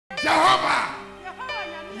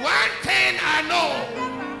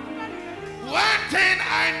One thing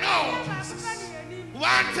I know.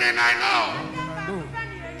 One thing I know.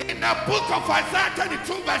 In the book of Isaiah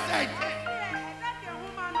 22 verse 8,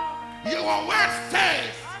 your word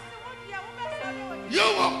says, you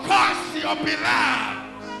will cause your beloved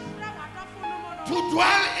to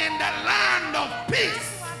dwell in the land of peace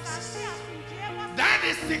that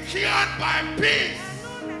is secured by peace,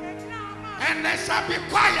 and there shall be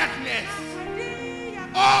quietness.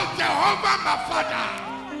 Oh Jehovah my Father,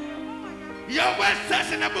 your word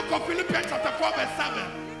says in the book of Philippians chapter 4 verse 7,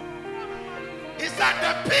 is that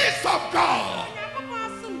the peace of God,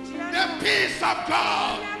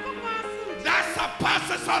 that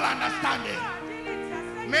surpasses all understanding,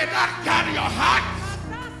 may that guard your heart,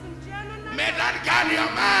 may that guard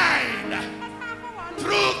your mind,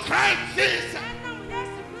 through Christ Jesus.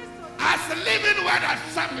 As the living word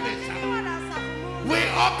assemblies, we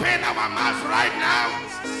open our mouths right now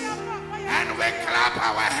and we clap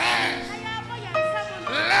our hands.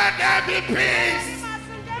 Let there be peace.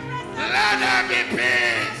 Let there be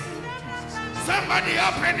peace. Somebody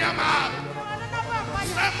open your mouth.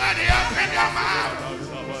 Somebody open your mouth.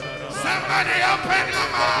 Somebody open your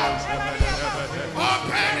mouth.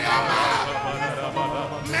 Open your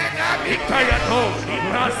mouth. May there be peace.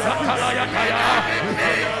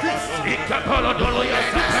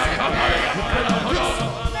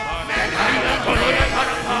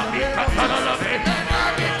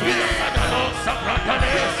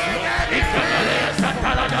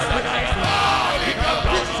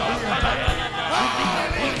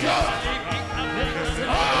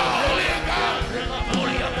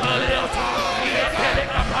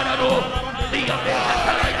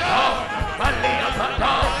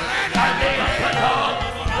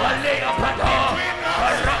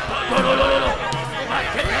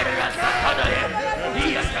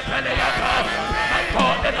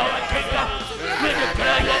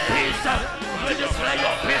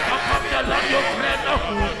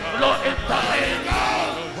 Lord intervene, Lord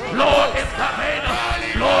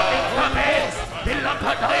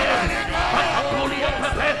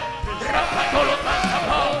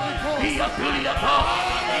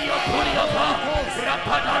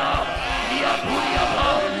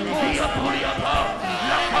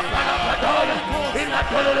Lord intervene.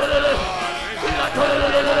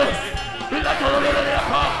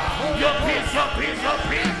 Your peace, your peace, your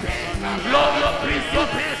peace. Lord, your peace, your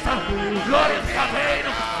peace. Lord, intervene.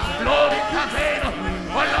 Lord, intervene.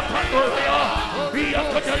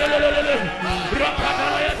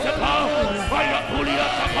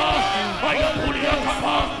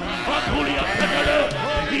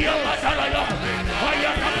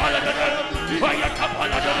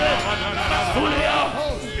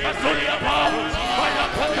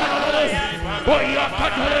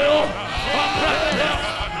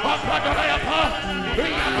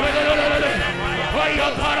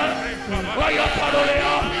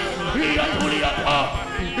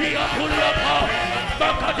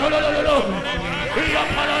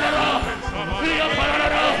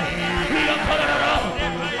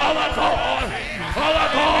 Our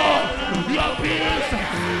God, your peace,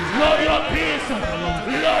 Lord, your peace,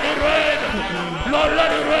 Lord, it rain, Lord,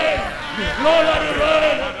 let it rain, Lord, let it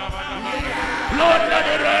rain, Lord, let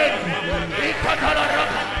it rain.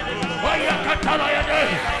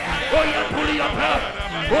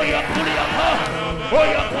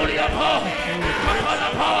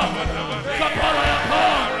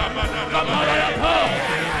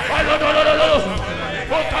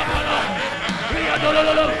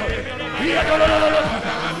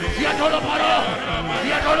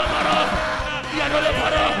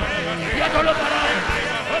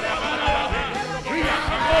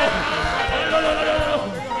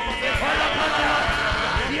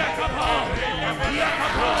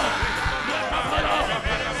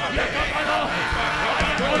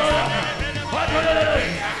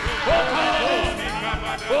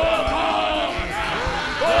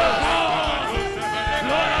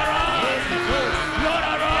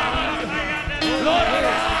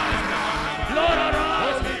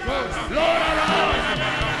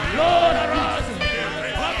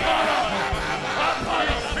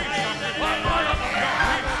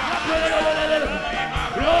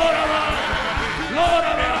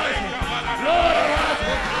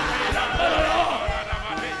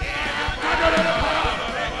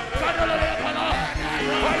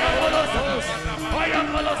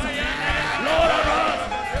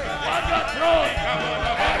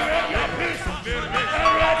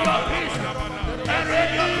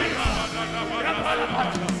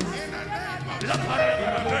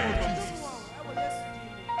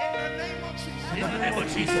 In the name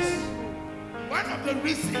of Jesus. One of the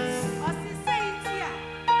reasons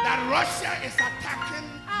that Russia is attacking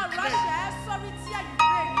Ukraine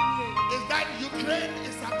is that Ukraine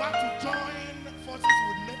is about to join forces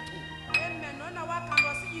with NATO.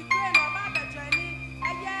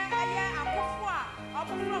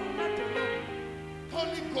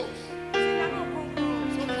 Holy Ghost.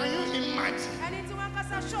 So can you imagine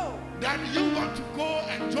that you want to go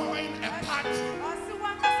and join a party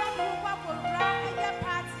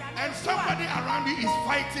and somebody around you is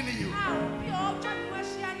fighting you?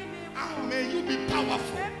 May you be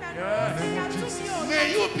powerful. May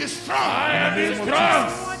you be strong.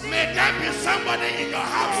 May there be somebody in your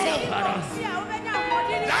household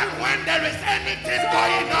that when there is anything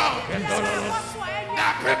going on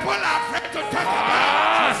that people are afraid to talk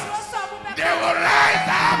about, they will rise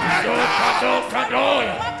up and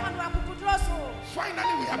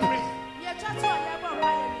finally we are praying.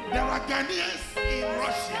 There are Ghanaians in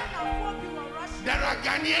Russia. There are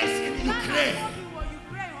Ghanaians in Ukraine.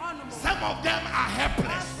 Some of them are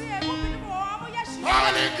helpless.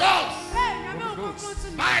 Holy Ghost,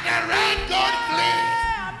 by the red gold gleam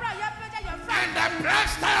and the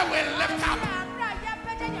blaster will lift up.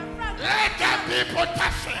 Let there be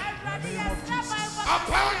protection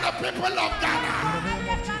upon the people of Ghana,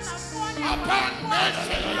 upon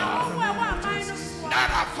nations that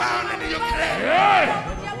are found in Ukraine.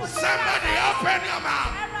 Somebody open your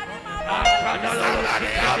mouth. Somebody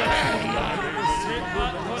open.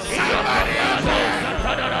 Somebody open.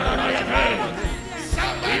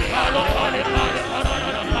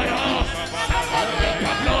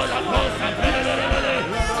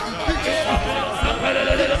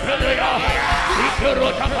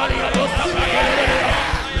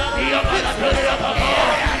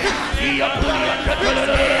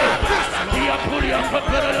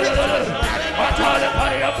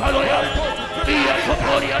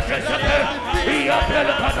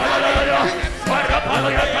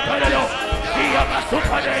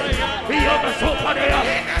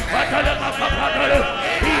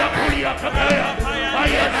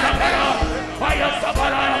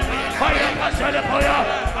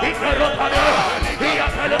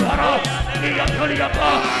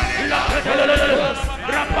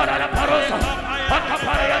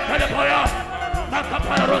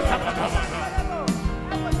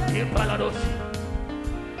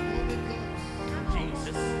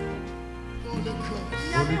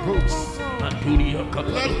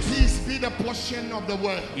 Let peace be the portion of the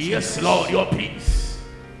world. Yes, Lord, your peace.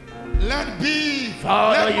 Let peace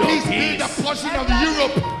be the portion of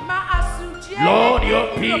Europe. Lord, your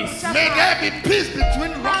peace. May there be peace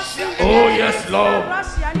between Russia and oh, yes, Lord.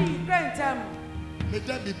 May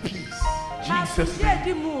there be peace. Jesus.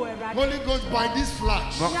 Holy Ghost, by this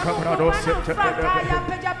flash, the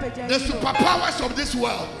superpowers of this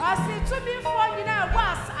world.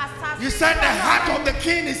 You said the heart of the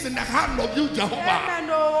king is in the hand of you, Jehovah.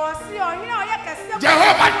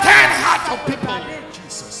 Jehovah, 10 hearts of people.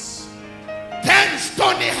 Jesus. 10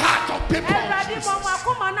 stony hearts of people.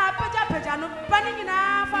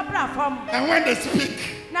 And when they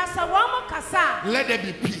speak, let there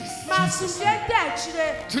be peace.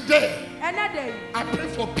 Today, I pray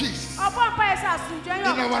for peace in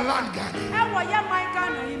our land, Ghana.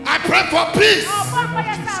 I pray for peace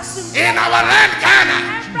in our land, Ghana.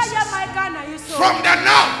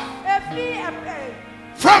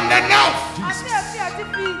 From the north,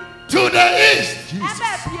 to the east,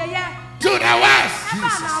 to the west,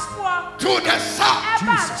 to the south.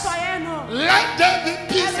 Let there be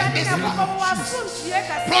peace in this land.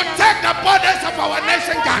 Protect the borders of our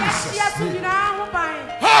nation, Ghana.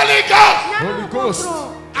 Holy Ghost.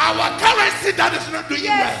 Our currency that is not doing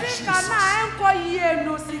well.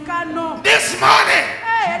 This morning,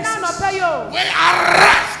 we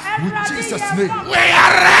arrest. In Jesus' name. We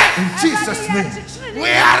arrest. In Jesus' name.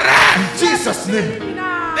 We arrest. In Jesus' name.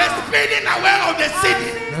 The speeding away of the city.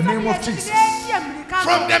 In the name of Jesus.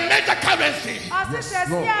 From the major currency. Yes,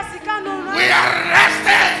 Lord. We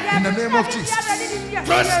arrested. In the name of Jesus.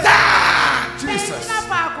 To stand. Jesus.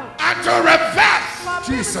 And to reverse.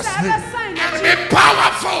 Jesus' name. And be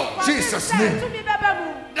powerful. Jesus' name.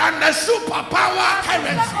 Than the superpower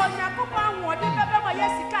currency.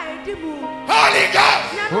 Holy Ghost.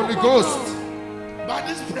 Holy Ghost. By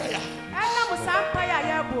this prayer,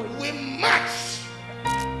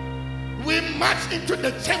 we march into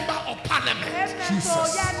the chamber of parliament.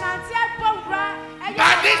 Jesus.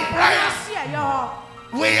 By this prayer,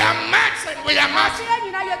 we are marching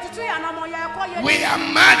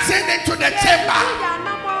into the chamber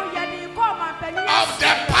of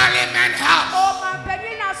the parliament house.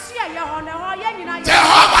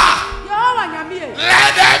 Jehovah,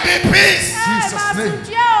 let there be peace. Jesus' name.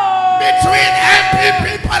 between MPP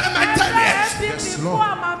parliamentarians, Yes, Lord.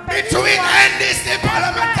 between NDC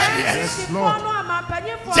parliamentarians. Yes, Lord.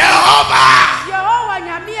 Jehovah,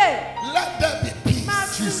 let there be peace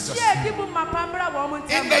Jesus.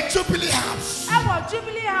 in the Jubilee House.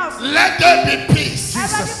 Let there be peace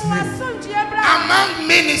Jesus' name. among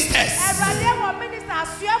ministers.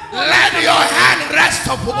 Let your hand rest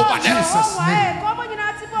over them. Jesus' name.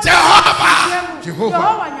 Jehovah, Jehovah.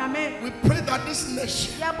 we pray that this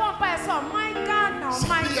nation shall be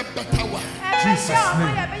a better one. Jesus'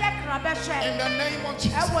 name. In the name of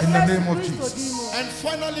Jesus. In the name of Jesus. And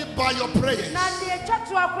finally, by your prayers.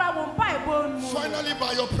 Finally,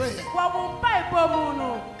 by your prayer.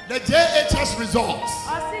 The JHS results.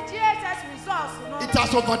 It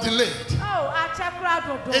has over delayed.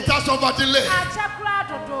 It has over delayed.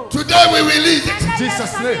 Today we release it. In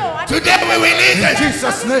Jesus' name. Today we release In it.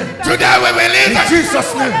 Jesus' name. Today we release In it.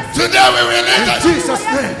 Jesus' name. Today we release In it. Jesus'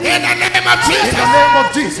 name. In the name of In Jesus. the name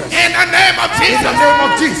of Jesus. In the name of In the Jesus. name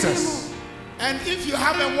of Jesus. And if you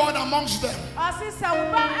have a word amongst them,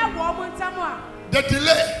 the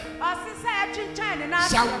delay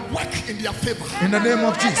shall work in their favor. In the name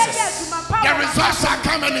of Jesus. The results shall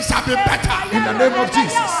come and it shall be better. In the name of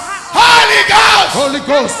Jesus. Holy Ghost, Holy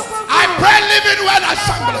Ghost. I pray living word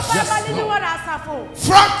assemblies. Yes, Lord.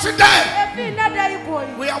 From today,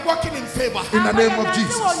 we are walking in favor. In the name of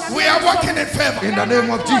Jesus. We are walking in favor. In the name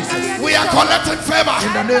of Jesus. We are collecting favor.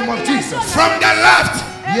 In the name of Jesus. From the left,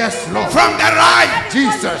 Yes, Lord. from the right,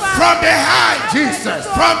 Jesus. from behind, Jesus.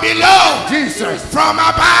 from below, Jesus. from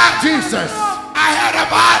above, Jesus. ahead of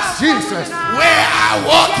us. Jesus. We are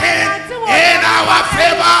walking in our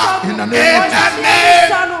favor. In the name of Jesus.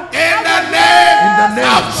 In the In name the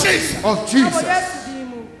name of Jesus. of Jesus.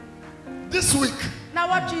 This week,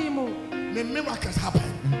 the miracles happen.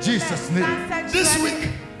 In Jesus' name. This week,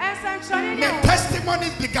 may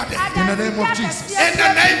testimonies be gathered. In the name of Jesus. In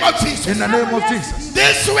the name of Jesus. In the name of Jesus.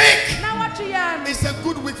 This week is a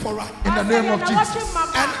good week for us. In the name of Jesus.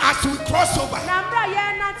 And as we cross over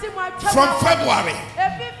from February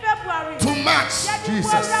to March,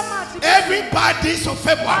 Jesus. every bad days of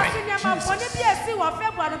February,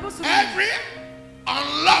 every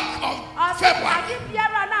unlock of February,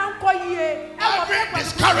 every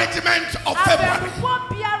discouragement of February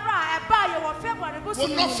will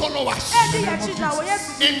not follow us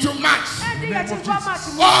into March.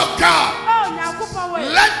 Oh God,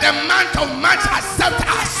 let the month of March accept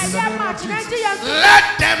us. Let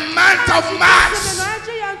the month of March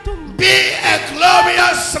be a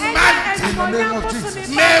glorious month. In the name of Jesus.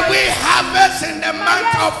 May we harvest in the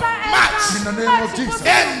month of March. In the name of Jesus.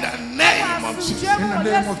 In the name of Jesus. In the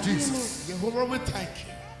name of Jesus. Jehovah, we thank you.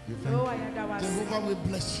 Jehovah, we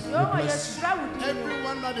bless you.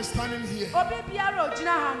 Everyone that is standing here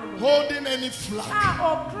holding any flag,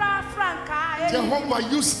 Jehovah,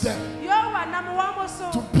 use them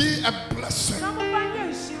to be a blessing to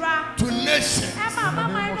nations.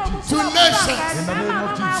 To nations. In the name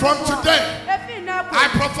of Jesus. From today, I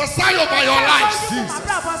prophesy over your lives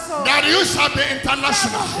that you shall be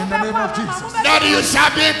international. In the name of Jesus. That you shall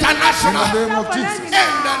be In international. the name of Jesus. In the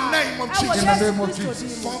name of In Jesus. the name of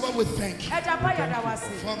Jesus. Father, we thank you.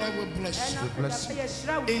 Father, we bless you. We bless you.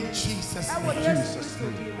 In Jesus' In name. Jesus'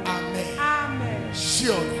 name. Amen.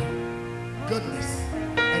 Surely, goodness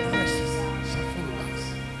and mercy shall follow us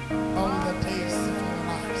all the days of our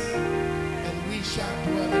lives, and we shall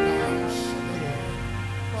dwell in